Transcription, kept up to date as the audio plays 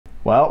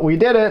Well, we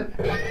did it!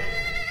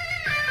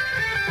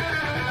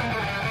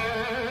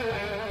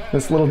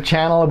 This little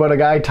channel about a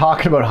guy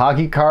talking about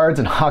hockey cards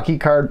and hockey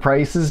card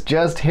prices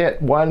just hit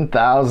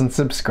 1,000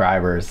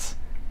 subscribers.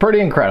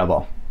 Pretty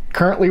incredible.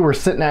 Currently we're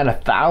sitting at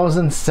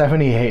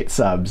 1,078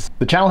 subs.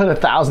 The channel hit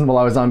 1,000 while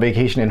I was on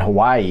vacation in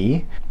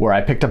Hawaii, where I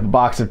picked up a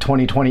box of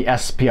 2020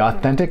 SP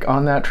Authentic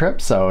on that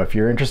trip, so if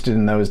you're interested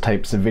in those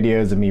types of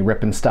videos of me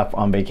ripping stuff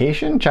on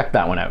vacation, check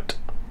that one out.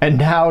 And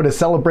now to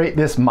celebrate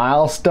this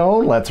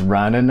milestone, let's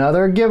run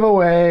another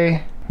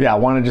giveaway. Yeah, I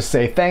want to just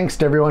say thanks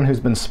to everyone who's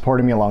been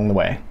supporting me along the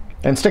way.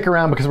 And stick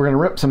around because we're going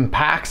to rip some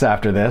packs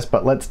after this,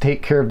 but let's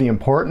take care of the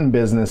important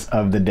business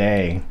of the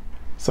day.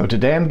 So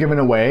today I'm giving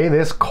away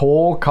this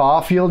Cole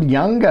Caufield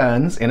Young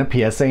Guns in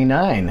a PSA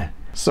 9.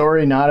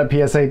 Sorry, not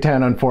a PSA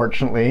 10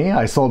 unfortunately.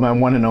 I sold my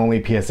one and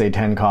only PSA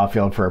 10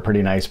 Caufield for a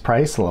pretty nice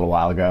price a little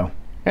while ago.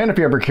 And if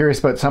you're ever curious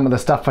about some of the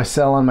stuff I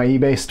sell on my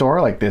eBay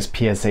store, like this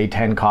PSA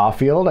 10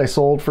 Caufield I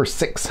sold for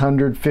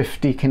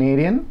 650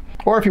 Canadian.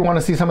 Or if you want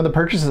to see some of the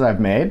purchases I've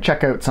made,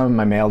 check out some of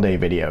my mail day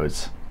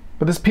videos.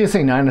 But this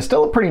PSA 9 is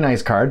still a pretty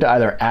nice card to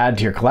either add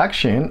to your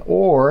collection,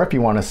 or if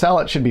you want to sell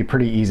it, should be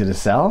pretty easy to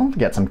sell,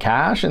 get some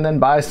cash, and then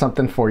buy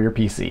something for your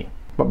PC.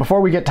 But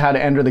before we get to how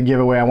to enter the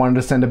giveaway, I wanted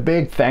to send a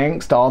big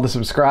thanks to all the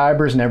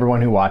subscribers and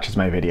everyone who watches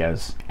my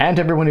videos. And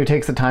to everyone who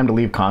takes the time to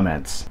leave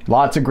comments.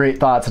 Lots of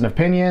great thoughts and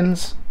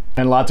opinions,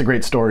 and lots of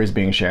great stories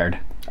being shared.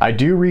 I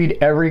do read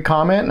every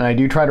comment, and I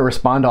do try to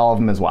respond to all of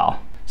them as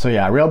well. So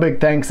yeah, real big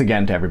thanks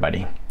again to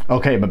everybody.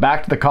 Okay, but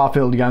back to the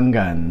Caufield Young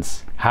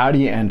Guns. How do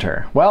you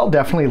enter? Well,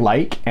 definitely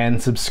like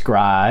and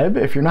subscribe.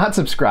 If you're not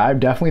subscribed,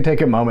 definitely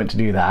take a moment to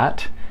do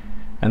that.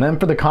 And then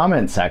for the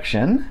comment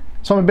section,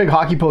 so I'm a big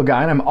hockey pool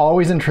guy and I'm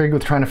always intrigued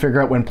with trying to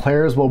figure out when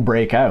players will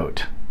break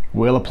out.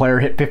 Will a player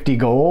hit 50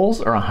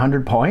 goals or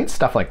 100 points?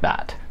 Stuff like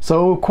that.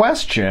 So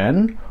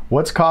question,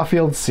 what's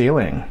Caufield's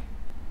ceiling?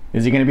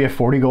 Is he gonna be a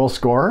 40 goal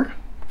scorer?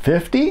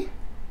 50?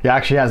 He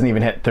actually hasn't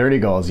even hit 30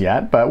 goals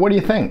yet, but what do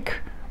you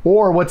think?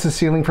 Or what's his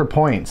ceiling for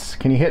points?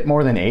 Can he hit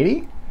more than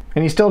 80?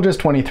 And he's still just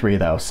 23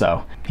 though,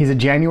 so he's a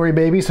January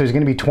baby, so he's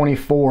gonna be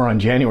 24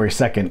 on January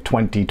 2nd,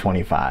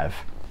 2025.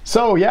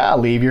 So yeah,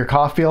 leave your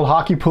Caufield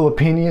hockey pool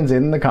opinions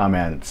in the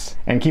comments.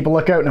 And keep a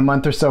lookout in a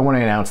month or so when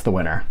I announce the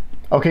winner.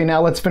 Okay,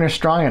 now let's finish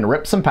strong and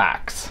rip some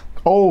packs.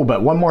 Oh,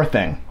 but one more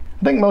thing.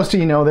 I think most of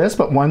you know this,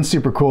 but one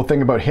super cool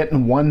thing about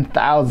hitting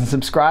 1,000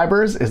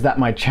 subscribers is that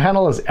my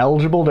channel is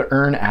eligible to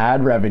earn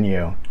ad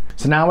revenue.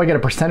 So now I get a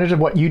percentage of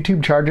what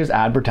YouTube charges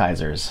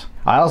advertisers.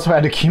 I also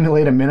had to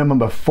accumulate a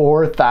minimum of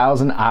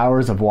 4,000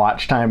 hours of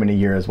watch time in a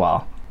year as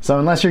well. So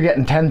unless you're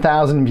getting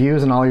 10,000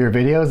 views on all your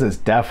videos, it's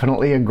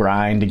definitely a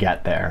grind to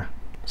get there.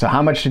 So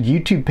how much did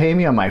YouTube pay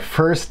me on my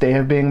first day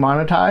of being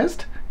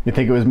monetized? You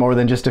think it was more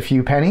than just a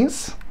few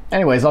pennies?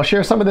 Anyways, I'll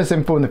share some of this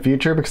info in the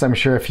future because I'm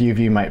sure a few of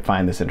you might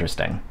find this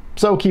interesting.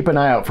 So keep an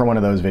eye out for one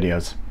of those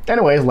videos.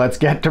 Anyways, let's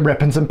get to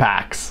ripping some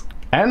packs.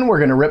 And we're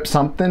gonna rip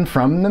something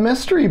from the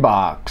mystery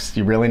box.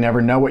 You really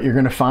never know what you're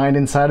gonna find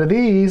inside of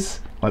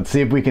these. Let's see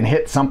if we can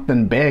hit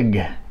something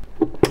big.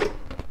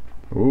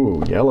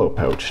 Ooh, yellow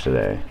pouch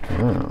today.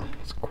 Oh,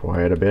 it's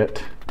quite a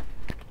bit.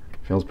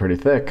 Feels pretty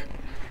thick.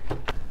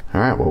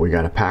 All right, well, we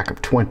got a pack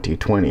of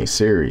 2020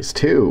 Series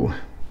 2.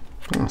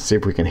 Let's see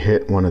if we can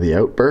hit one of the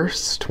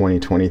outbursts.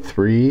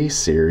 2023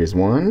 Series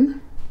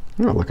 1.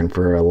 Oh, looking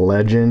for a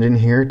legend in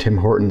here. Tim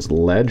Hortons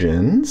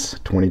Legends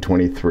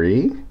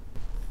 2023.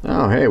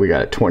 Oh, hey, we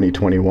got a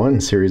 2021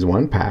 Series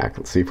 1 pack.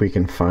 Let's see if we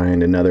can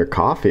find another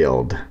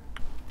Caufield.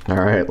 All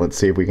right, let's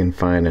see if we can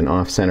find an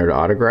off-centered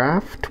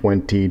autograph.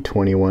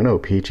 2021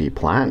 O-Pee-Chee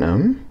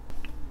Platinum.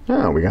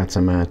 Oh, we got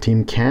some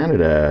Team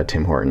Canada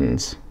Tim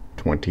Hortons.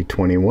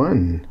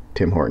 2021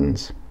 Tim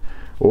Hortons.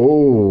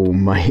 Oh,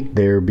 might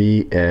there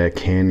be a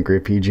Ken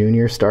Griffey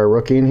Jr. star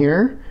rookie in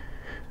here?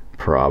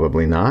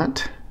 Probably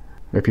not.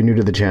 If you're new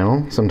to the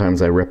channel,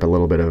 sometimes I rip a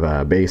little bit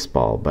of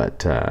baseball,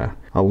 but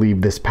I'll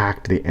leave this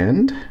pack to the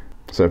end.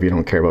 So if you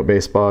don't care about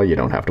baseball, you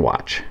don't have to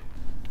watch.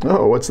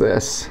 Oh, what's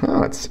this?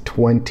 Oh, it's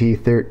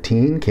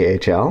 2013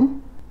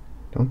 KHL.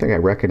 Don't think I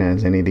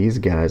recognize any of these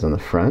guys on the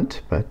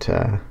front, but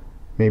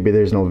maybe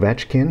there's an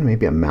Ovechkin,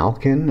 maybe a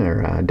Malkin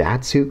or a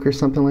Datsuk or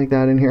something like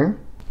that in here.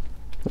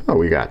 Oh,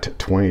 we got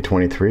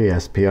 2023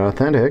 SP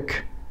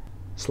Authentic.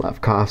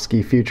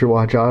 Slavkovsky Future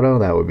Watch Auto,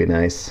 that would be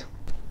nice.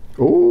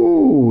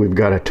 Ooh, we've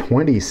got a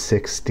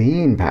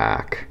 2016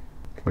 pack.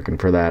 Looking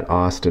for that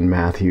Austin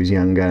Matthews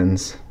Young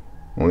Guns.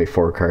 Only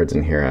 4 cards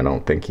in here. I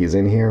don't think he's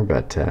in here,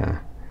 but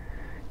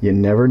you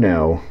never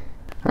know.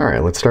 All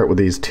right, let's start with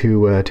these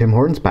 2 Tim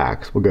Hortons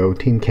packs. We'll go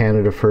Team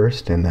Canada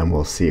first, and then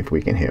we'll see if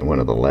we can hit one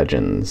of the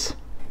legends.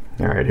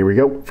 All right, here we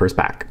go. First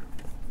pack.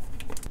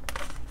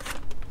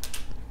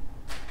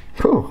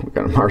 Oh, we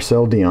got a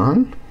Marcel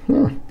Dion.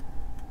 Huh.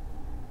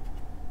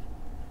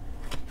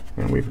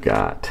 And we've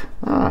got,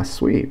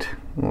 sweet,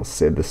 a little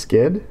Sid the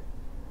Skid.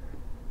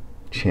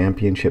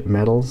 Championship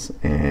medals,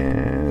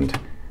 and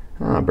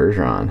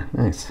Bergeron.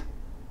 Nice.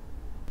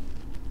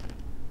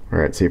 All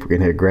right, see if we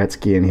can hit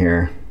Gretzky in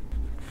here.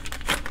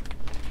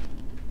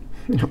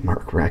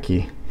 Mark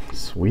Recchi.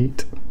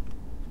 Sweet.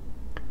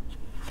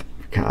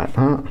 Got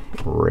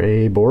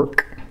Ray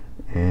Bork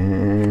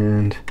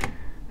and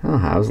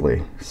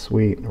Housley.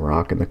 Sweet.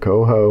 Rocking the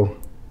Coho.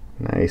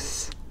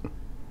 Nice.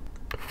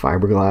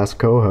 Fiberglass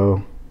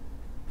Coho.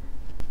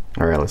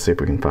 Alright, let's see if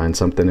we can find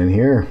something in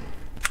here.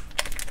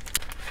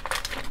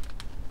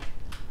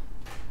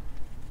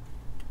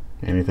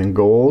 Anything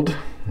gold?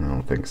 I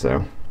don't think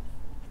so.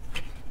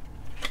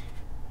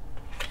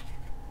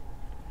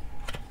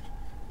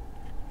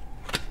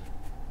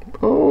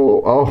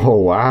 Oh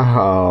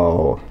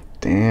wow.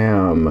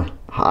 Damn.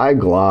 High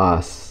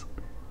gloss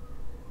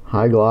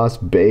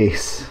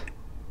base.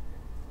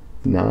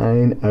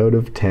 9 out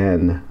of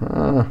 10.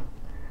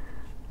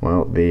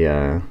 Well,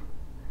 the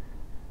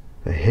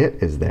hit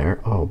is there.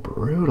 Oh,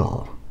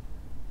 brutal.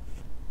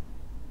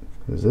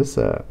 Is this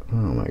a, oh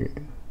my, is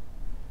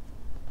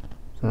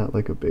that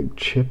like a big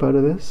chip out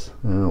of this?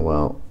 Oh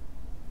well.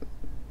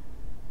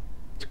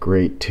 It's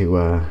great to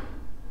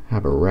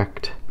have a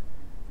wrecked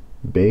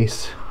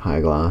base high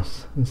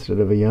gloss instead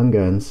of a Young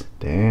Guns.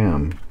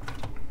 Damn.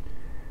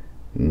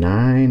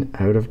 9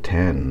 out of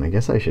 10. I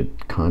guess I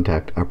should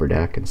contact Upper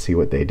Deck and see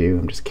what they do.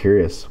 I'm just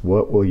curious,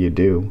 what will you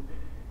do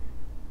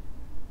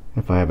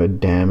if I have a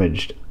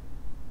damaged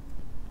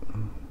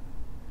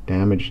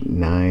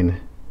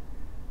 9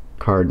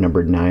 card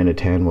numbered 9 of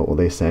 10? What will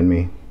they send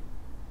me?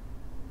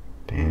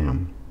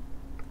 Damn.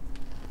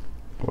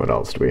 What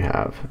else do we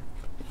have?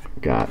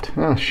 Got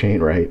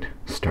Shane Wright,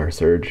 Star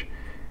Surge,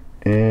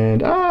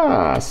 and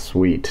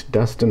sweet,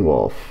 Dustin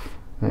Wolf.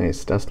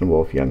 Nice, Dustin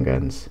Wolf Young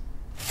Guns.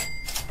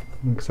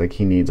 Looks like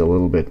he needs a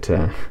little bit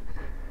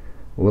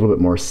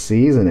more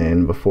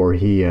seasoning before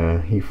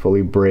he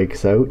fully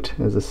breaks out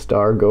as a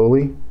star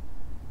goalie.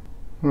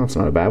 Well, that's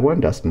not a bad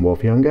one. Dustin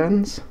Wolf Young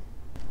Guns.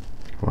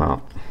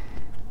 Wow.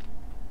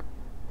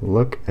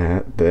 Look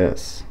at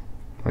this.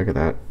 Look at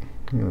that.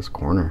 Look at this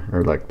corner,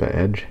 or like the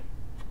edge.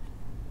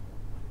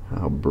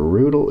 How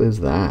brutal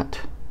is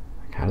that?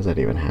 Like, how does that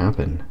even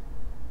happen?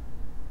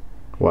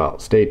 Well,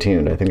 stay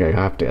tuned. I think I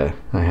have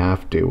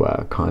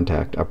to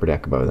contact Upper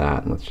Deck about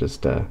that, and let's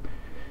just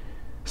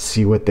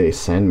see what they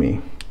send me,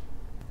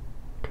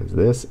 because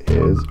this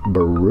is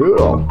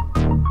brutal.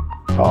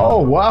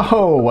 Oh,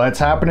 whoa, what's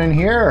happening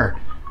here?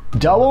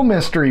 Double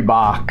mystery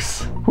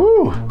box.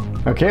 Whew.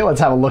 Okay, let's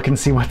have a look and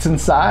see what's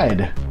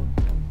inside.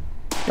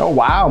 Oh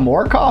wow,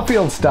 more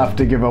Caufield stuff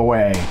to give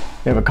away.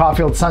 We have a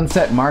Caufield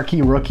Sunset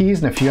Marquee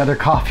Rookies and a few other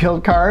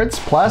Caufield cards,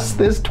 plus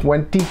this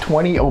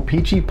 2020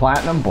 O-Pee-Chee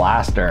Platinum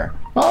Blaster.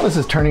 Well, this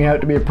is turning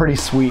out to be a pretty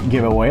sweet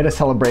giveaway to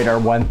celebrate our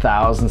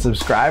 1,000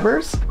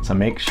 subscribers, so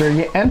make sure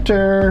you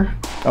enter.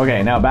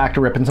 Okay, now back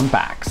to ripping some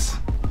packs.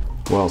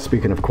 Well,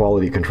 speaking of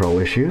quality control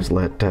issues,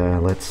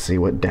 let's see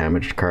what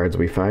damaged cards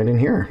we find in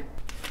here.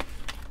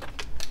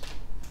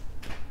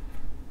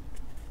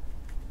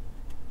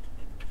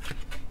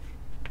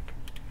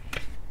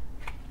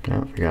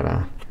 Oh, we got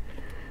a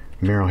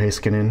Miro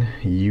Heiskanen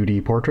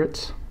UD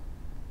portraits.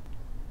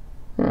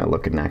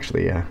 Looking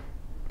actually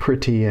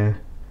pretty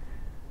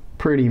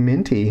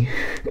minty.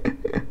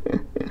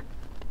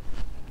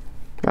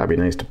 That'd be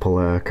nice to pull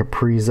a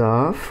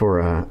Kaprizov or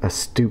a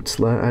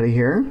Stützle out of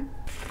here.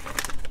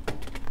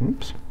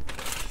 Oops.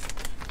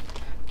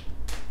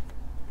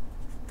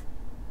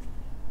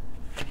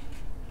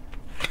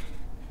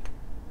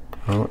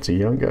 Oh, it's a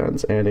Young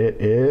Guns, and it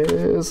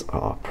is,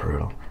 oh,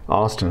 brutal.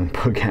 Austin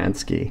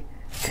Poganski.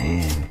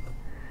 Dang.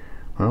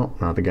 Well,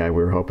 not the guy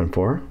we were hoping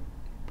for.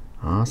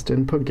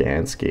 Austin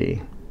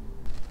Poganski.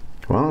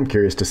 Well, I'm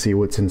curious to see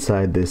what's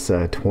inside this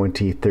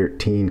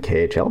 2013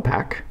 KHL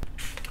pack.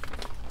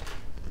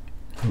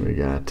 We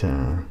got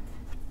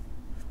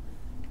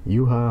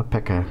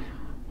Juha-Pekka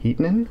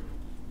Heitinen.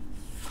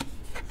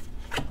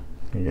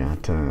 We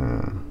got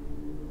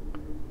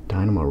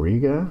Dynamo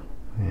Riga,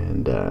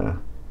 and a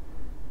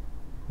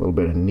little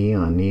bit of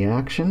knee-on-knee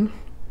action.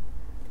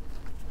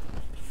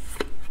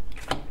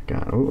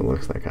 Got, oh, it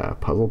looks like a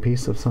puzzle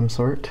piece of some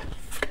sort.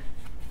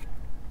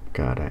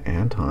 Got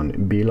Anton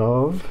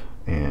Belov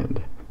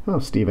and, oh,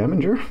 Steve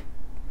Eminger. I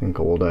think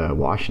old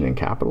Washington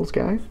Capitals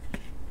guy.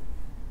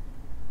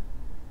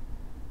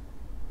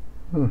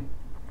 Well,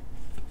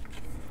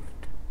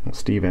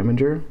 Steve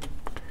Eminger.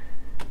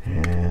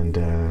 And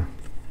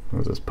what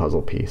was this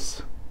puzzle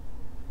piece?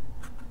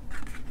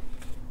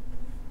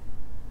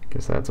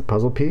 Guess that's a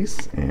puzzle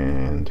piece,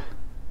 and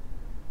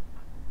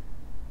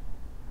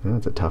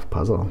that's a tough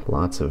puzzle.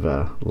 Lots of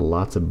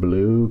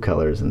blue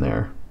colors in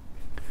there,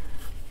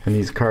 and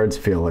these cards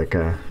feel like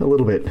a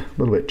little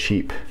bit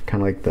cheap,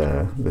 kind of like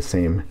the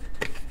same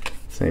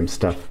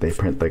stuff they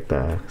print like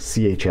the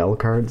CHL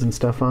cards and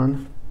stuff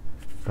on.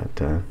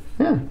 But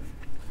yeah,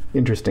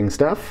 interesting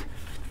stuff.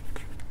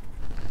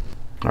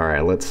 All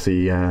right, let's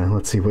see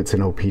what's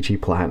in O-Pee-Chee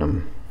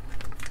Platinum.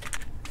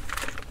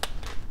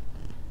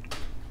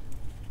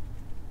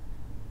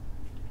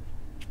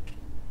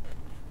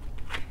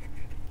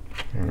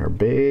 And our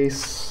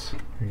base,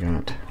 we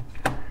got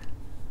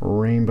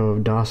Rainbow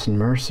of Dawson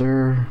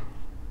Mercer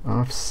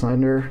off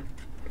center.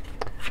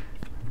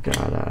 We've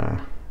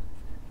got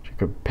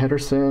Jacob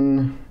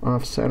Pedersen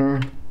off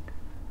center.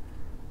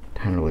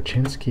 Tanner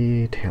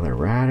Lachinsky, Taylor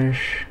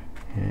Radish,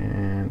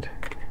 and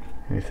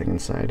anything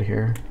inside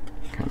here?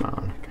 Come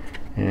on.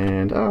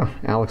 And oh,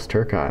 Alex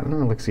Turcotte.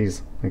 Oh, looks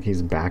like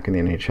he's back in the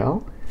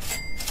NHL.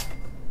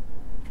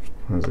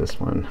 What is this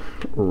one?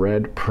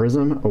 Red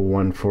Prism, a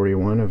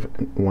 141 of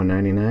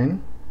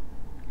 199.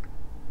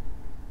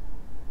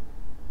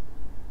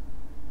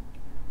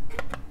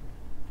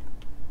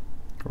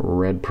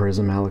 Red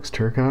Prism, Alex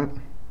Turcotte.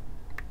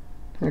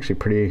 Actually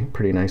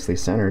pretty nicely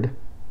centered.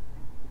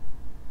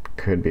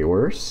 Could be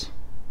worse.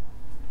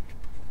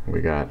 We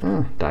got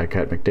die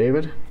cut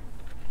McDavid.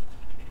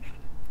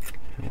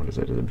 What is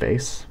it? Is it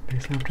base?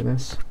 Base after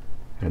this?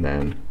 And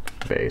then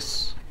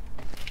base.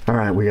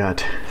 Alright, we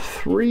got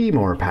 3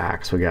 more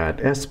packs. We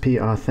got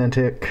SP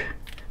Authentic.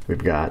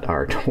 We've got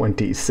our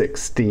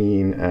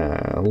 2016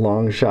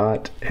 long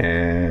shot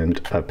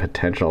and a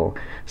potential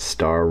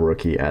star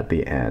rookie at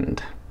the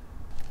end.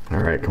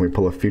 Alright, can we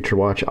pull a Future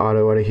Watch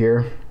auto out of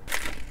here?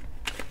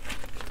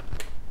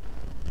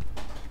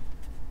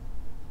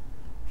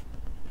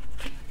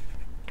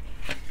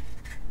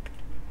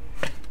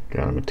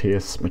 Got a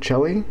Matthias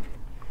Michelli.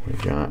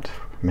 We've got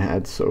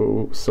Mad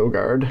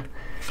Sogard.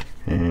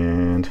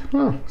 And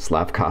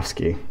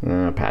Slavkovsky.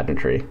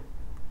 Pageantry.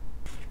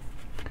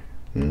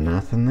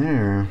 Nothing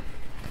there.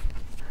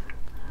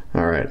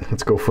 Alright,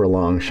 let's go for a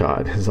long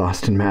shot. Is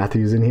Austin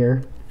Matthews in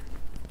here?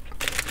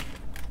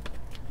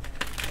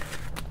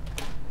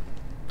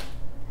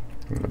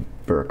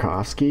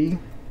 Burakovsky.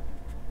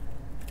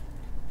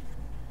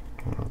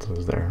 What else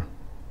is there?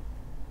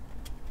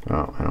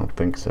 Oh, I don't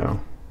think so.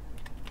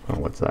 Oh,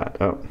 what's that?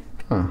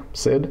 Oh,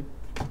 Sid.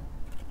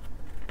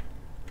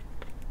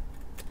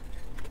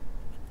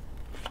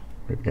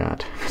 We've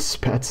got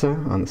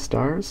Spezza on the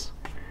Stars.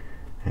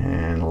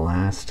 And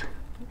last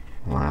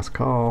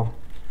call.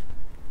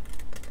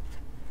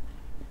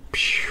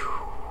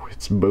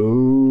 It's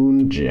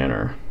Boone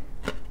Jenner.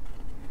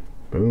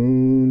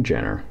 Boone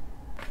Jenner.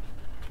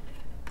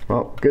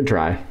 Well, good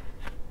try.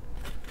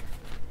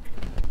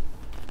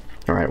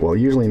 Alright, well,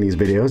 usually in these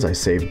videos I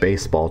save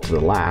baseball to the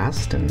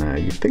last, and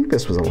you'd think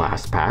this was a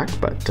last pack,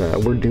 but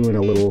we're doing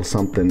a little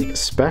something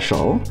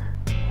special.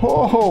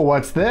 Whoa,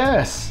 what's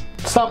this?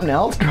 Something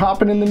else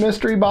dropping in the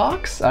mystery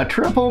box? A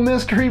triple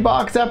mystery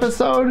box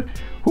episode?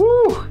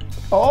 Woo!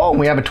 Oh,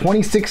 we have a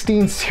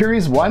 2016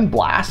 Series 1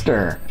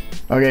 blaster.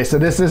 Okay, so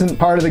this isn't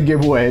part of the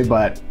giveaway,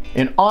 but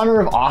in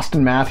honor of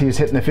Austin Matthews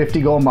hitting the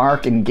 50-goal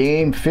mark in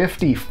game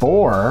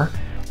 54,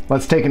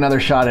 let's take another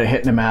shot at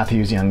hitting a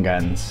Matthews Young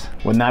Guns.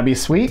 Wouldn't that be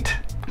sweet?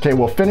 Okay,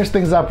 we'll finish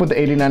things up with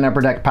the 89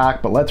 Upper Deck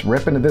pack, but let's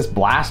rip into this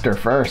blaster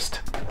first.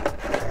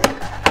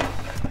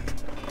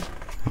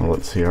 Well,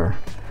 let's see our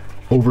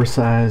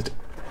oversized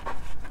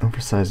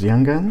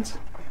Young Guns.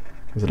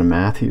 Is it a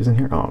Matthews in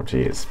here? Oh,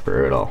 geez,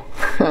 brutal.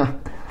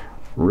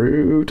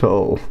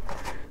 Brutal.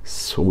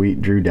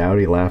 Sweet Drew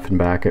Doughty laughing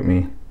back at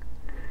me.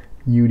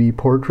 UD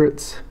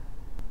Portraits.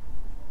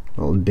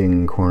 Little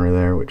ding corner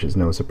there, which is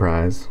no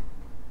surprise.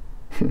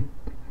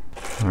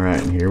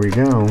 Alright, and here we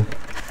go.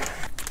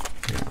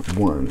 We got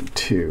 1,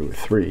 2,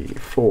 3,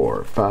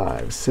 4,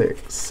 5,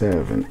 6,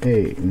 7,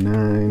 8,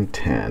 9,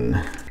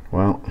 10.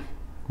 Well,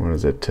 what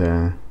is it?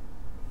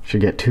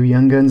 Should get 2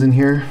 Young Guns in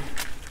here.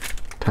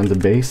 Tons of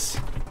base.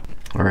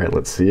 Alright,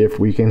 let's see if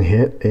we can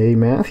hit a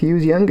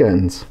Matthews Young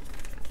Guns.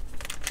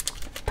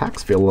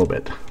 Packs feel a little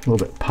bit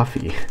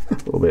puffy, a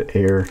little bit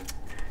air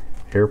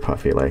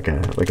puffy, like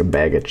a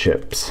bag of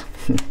chips.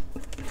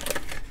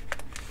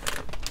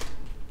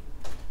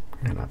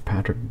 Got a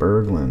Patrick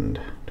Berglund.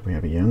 Do we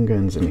have a Young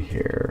Guns in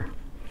here?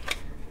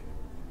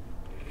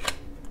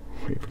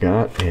 We've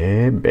got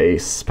a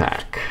base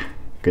pack.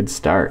 Good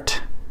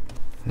start.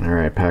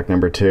 Alright, pack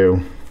number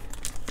 2.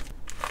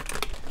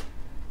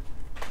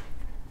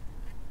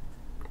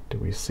 Do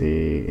we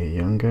see a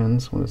Young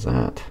Guns? What is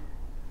that?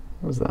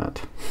 What was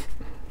that?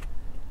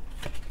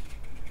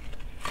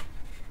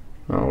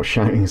 Oh,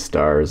 Shining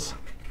Stars.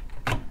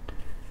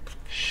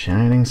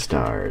 Shining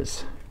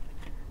Stars.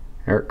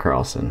 Erik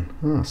Karlsson.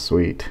 Oh,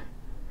 sweet.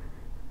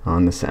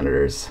 On the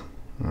Senators.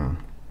 Oh.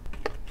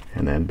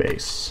 And then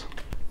base.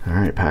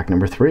 Alright, pack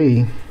number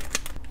 3.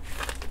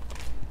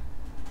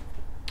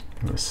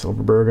 A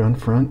Silverberg on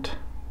front.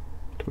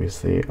 Do we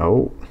see?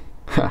 Oh,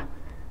 I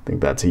think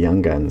that's a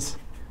Young Guns.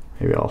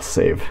 Maybe I'll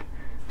save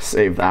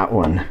that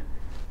one.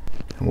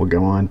 And we'll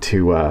go on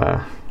to,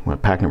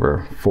 what, pack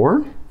number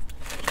 4?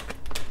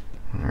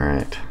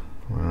 Alright,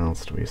 what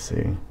else do we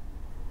see?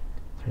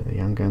 Are the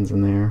Young Guns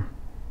in there?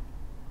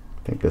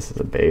 I think this is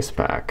a base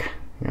pack.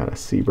 We got a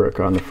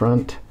Seabrook on the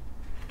front.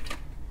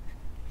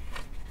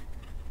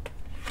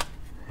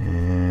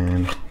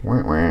 And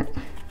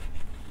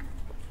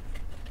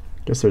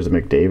guess there's a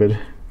McDavid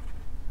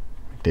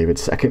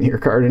second year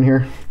card in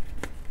here.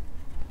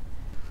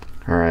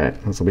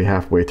 Alright, this will be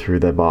halfway through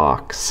the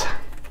box.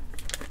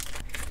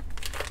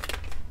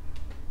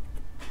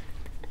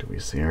 Do we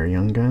see our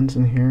Young Guns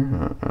in here?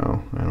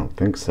 Uh-oh, I don't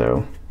think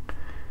so.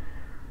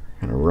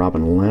 Got a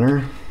Robin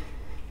Lehner.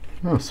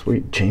 Oh,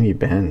 sweet, Jamie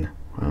Benn.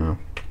 Wow.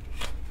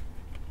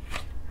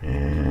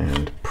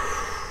 And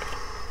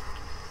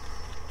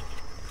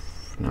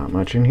Not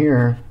much in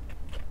here.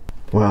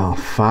 Well,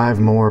 5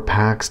 more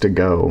packs to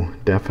go.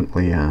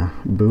 Definitely a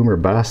boom or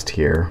bust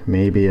here.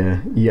 Maybe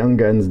a Young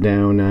Guns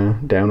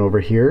down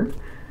over here.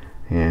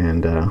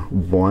 And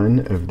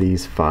one of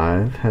these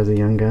 5 has a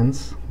Young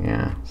Guns.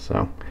 Yeah,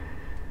 so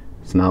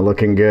it's not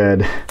looking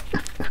good.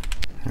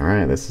 All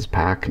right, this is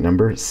pack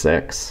number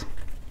 6.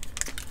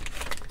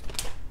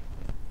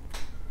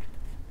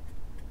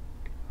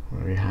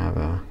 What do we have?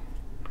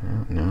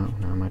 No,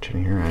 not much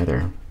in here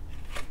either.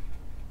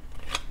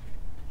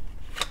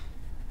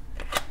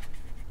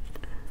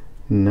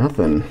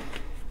 Nothing.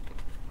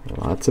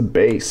 Lots of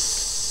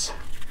base.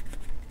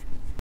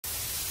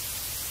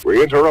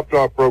 We interrupt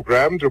our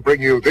program to bring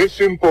you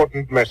this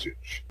important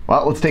message.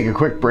 Well, let's take a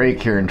quick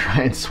break here and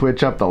try and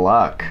switch up the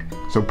luck.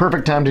 So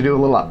perfect time to do a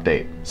little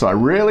update. So I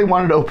really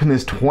wanted to open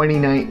this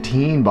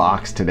 2019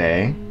 box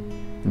today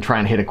and try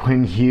and hit a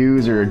Quinn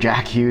Hughes or a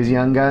Jack Hughes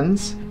Young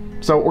Guns.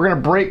 So we're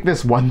gonna break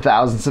this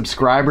 1,000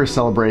 subscriber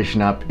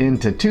celebration up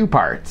into 2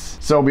 parts.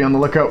 So be on the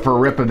lookout for a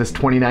rip of this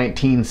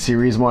 2019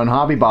 Series 1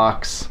 hobby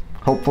box.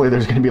 Hopefully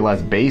there's gonna be less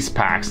base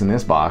packs in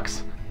this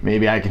box.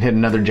 Maybe I can hit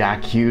another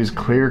Jack Hughes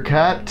clear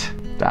cut.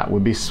 That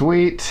would be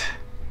sweet.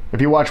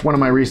 If you watch one of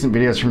my recent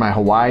videos from my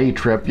Hawaii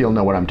trip, you'll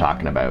know what I'm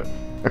talking about.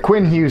 A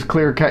Quinn Hughes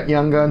clear cut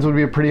Young Guns would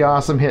be a pretty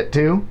awesome hit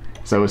too.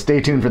 So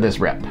stay tuned for this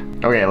rip.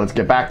 Okay, let's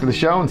get back to the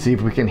show and see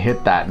if we can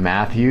hit that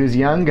Matthews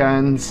Young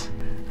Guns.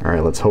 All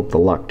right, let's hope the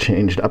luck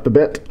changed up a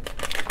bit.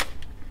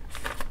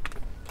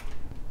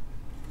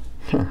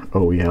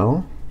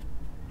 OEL.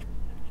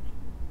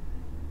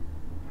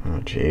 Oh,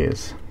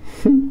 geez.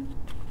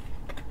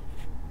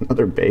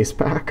 Another base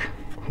pack?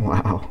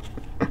 Wow.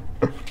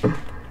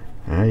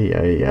 Ay,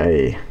 ay,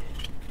 ay.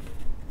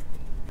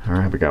 All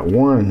right, we got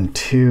 1,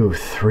 2,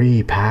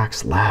 3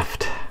 packs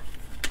left.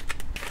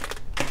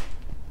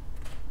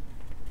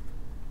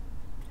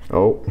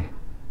 Oh,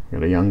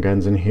 got a Young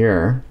Guns in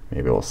here.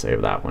 Maybe we'll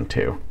save that one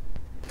too.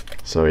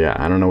 So yeah,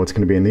 I don't know what's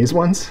gonna be in these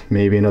ones.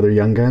 Maybe another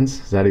Young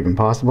Guns. Is that even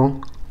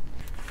possible?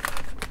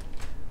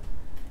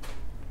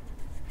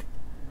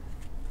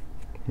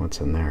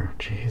 What's in there?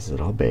 Jeez, is it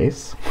all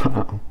base?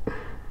 Wow.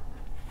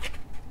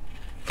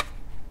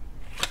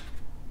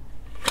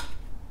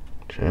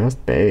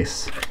 Just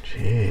base.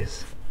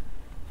 Jeez.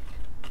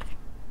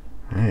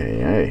 Hey,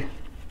 hey.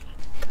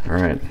 All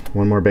right,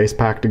 one more base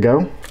pack to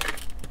go.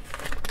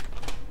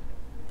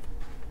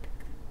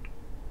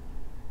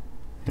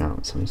 Oh,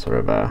 some sort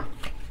of a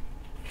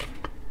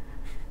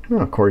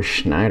Corey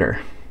Schneider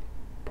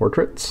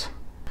portraits.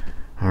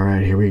 All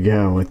right, here we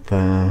go with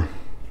the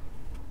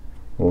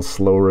little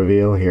slow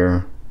reveal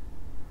here.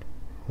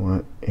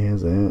 What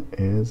is it?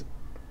 Is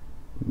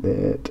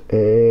it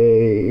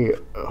a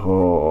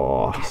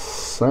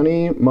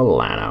Sonny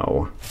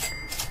Milano?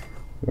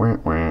 Wah,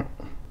 wah.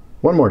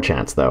 One more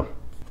chance though,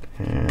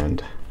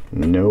 and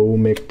no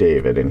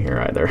McDavid in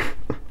here either.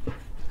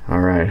 All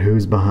right,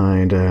 who's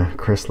behind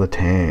Chris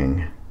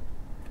Letang?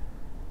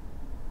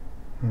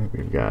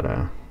 We've got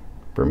a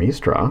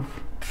Burmistrov.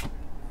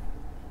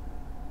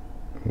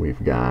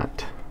 We've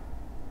got,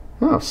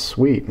 oh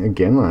sweet, a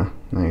Ginla,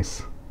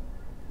 nice.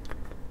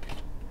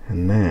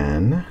 And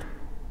then,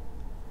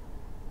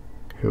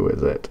 who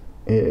is it?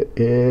 It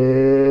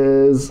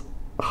is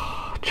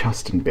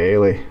Justin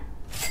Bailey.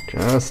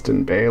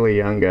 Justin Bailey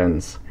Young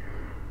Guns.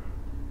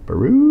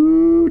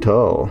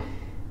 Brutal.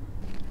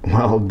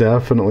 Well,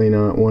 definitely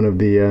not one of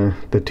the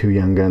 2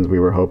 Young Guns we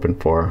were hoping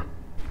for.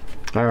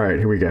 All right,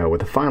 here we go with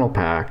the final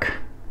pack.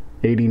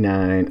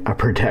 89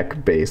 Upper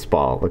Deck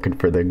Baseball. Looking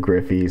for the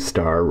Griffey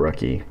Star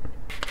Rookie.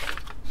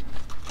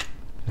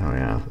 Oh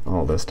yeah,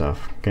 all this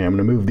stuff. Okay, I'm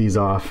gonna move these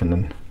off and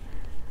then,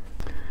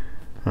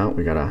 oh,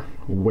 we got a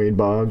Wade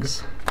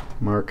Boggs,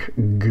 Mark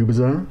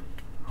Gubza.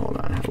 Hold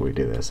on, how do we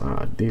do this?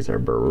 Ah, these are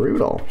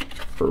brutal,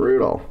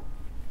 brutal.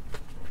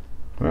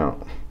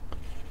 Well,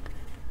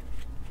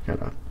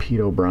 got a Pete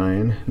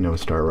O'Brien, no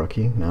star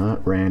rookie.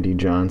 Not Randy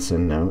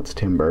Johnson, no, it's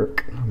Tim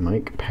Burke.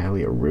 Mike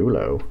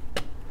Pagliarulo.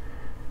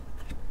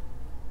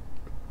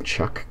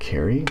 Chuck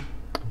Carey,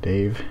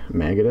 Dave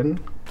Magadan.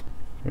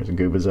 There's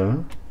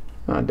Gubaza.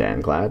 Dan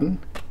Gladden.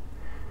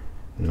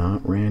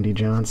 Not Randy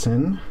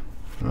Johnson.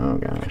 Oh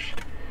gosh.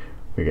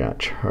 We got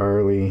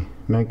Charlie,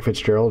 Mike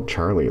Fitzgerald,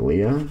 Charlie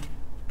Leah.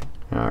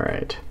 All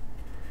right.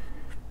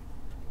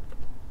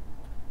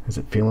 Is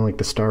it feeling like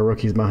the star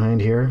rookie's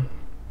behind here?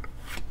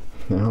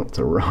 No, it's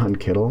a Ron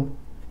Kittle.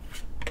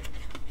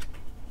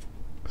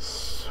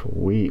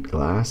 Sweet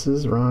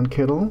glasses, Ron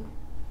Kittle.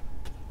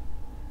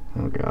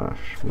 Oh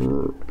gosh.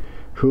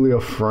 Julio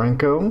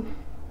Franco.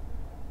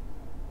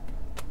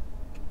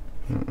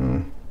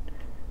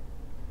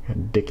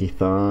 Got Dickie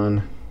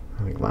Thon.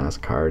 I think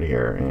last card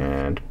here.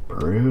 And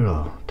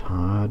brutal.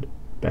 Todd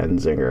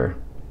Benzinger.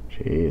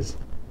 Jeez.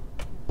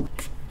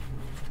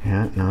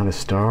 Yeah, not a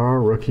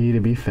star rookie to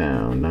be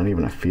found. Not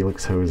even a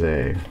Felix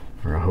Jose.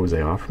 Or a Jose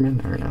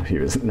Offerman? I don't know. He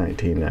was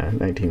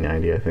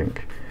 1990, I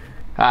think.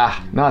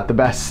 Ah, not the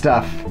best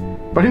stuff.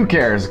 But who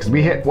cares, because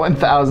we hit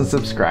 1,000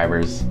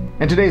 subscribers.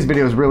 And today's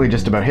video is really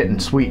just about hitting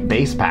sweet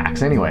base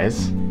packs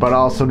anyways, but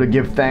also to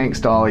give thanks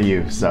to all of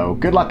you. So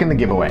good luck in the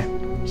giveaway.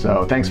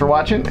 So thanks for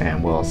watching,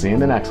 and we'll see you in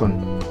the next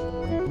one.